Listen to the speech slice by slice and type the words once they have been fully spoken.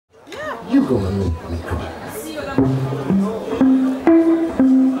You gonna make me cry.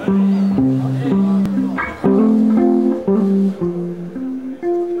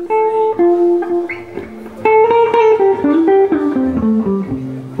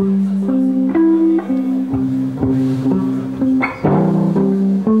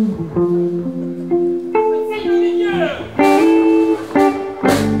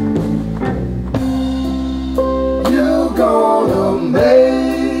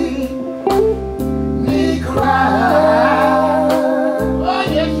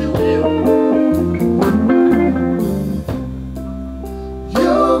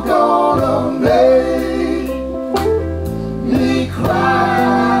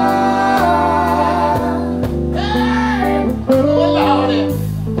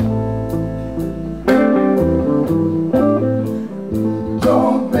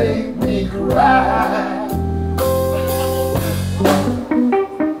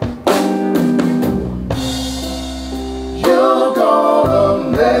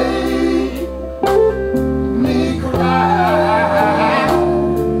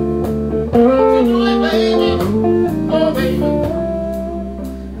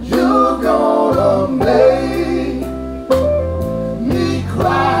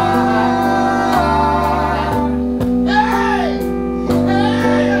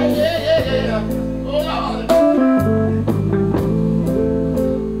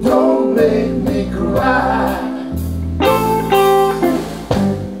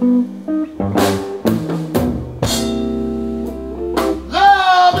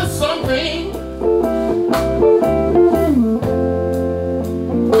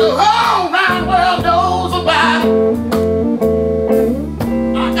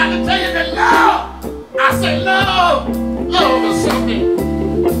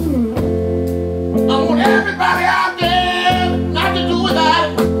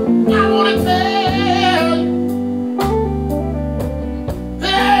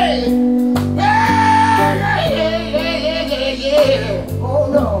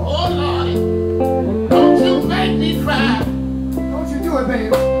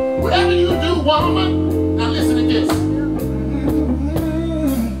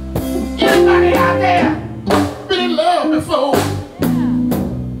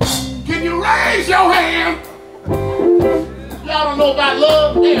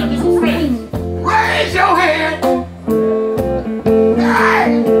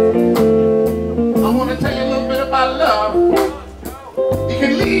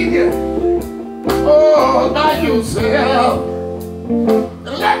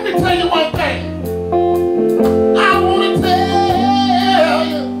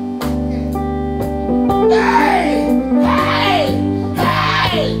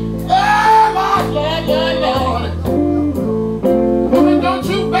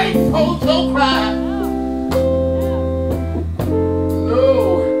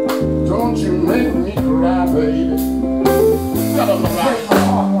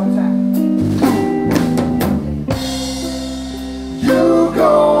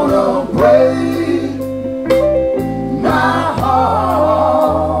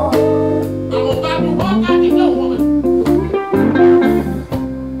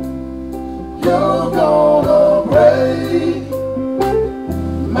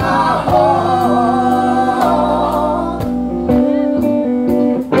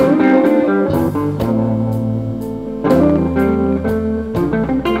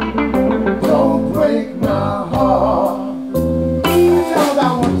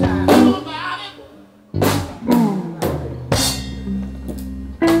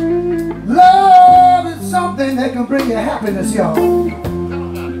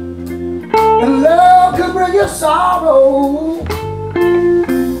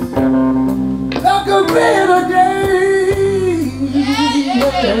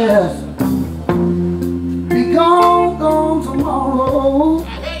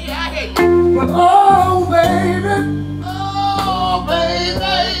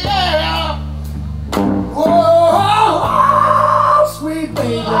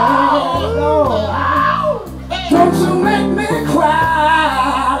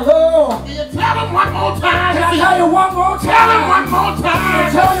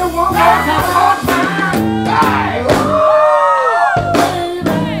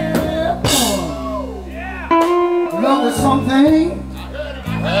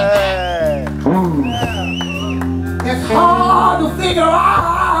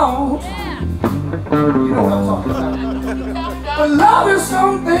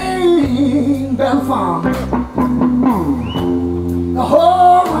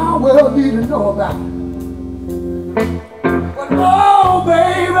 But oh,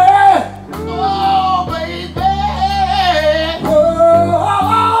 baby,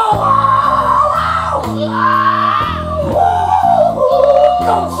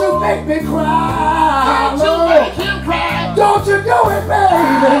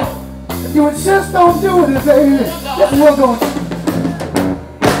 baby. If you insist on doing it, baby, this is what we're going to do.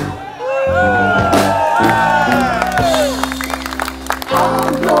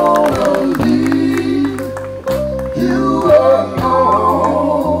 I'm gonna leave you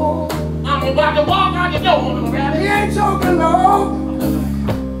alone. I'm about to walk out the door, Murali. He ain't joking, no.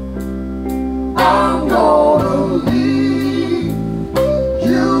 I'm gonna leave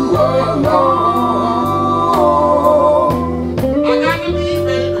you alone. I got to leave,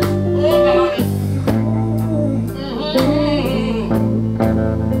 baby. Oh, Lord.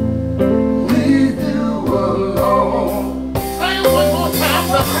 Leave you alone. Say it one more time,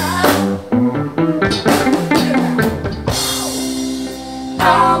 brother.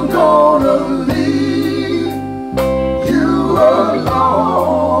 I'm gonna leave you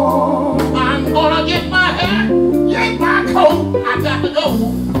alone. I'm gonna get my hair, get my coat. I got to go.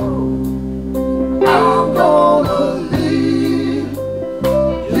 I'm gonna leave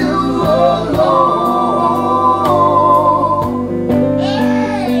you alone.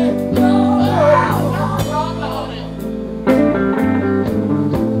 Hey,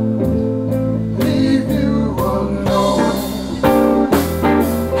 Leave you alone.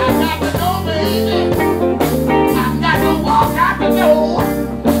 I got to go, baby. I got to walk out the door.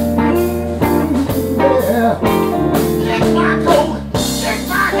 Yeah. Get my coat, get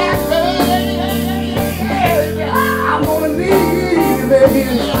my hat, baby. I'm gonna leave you, baby.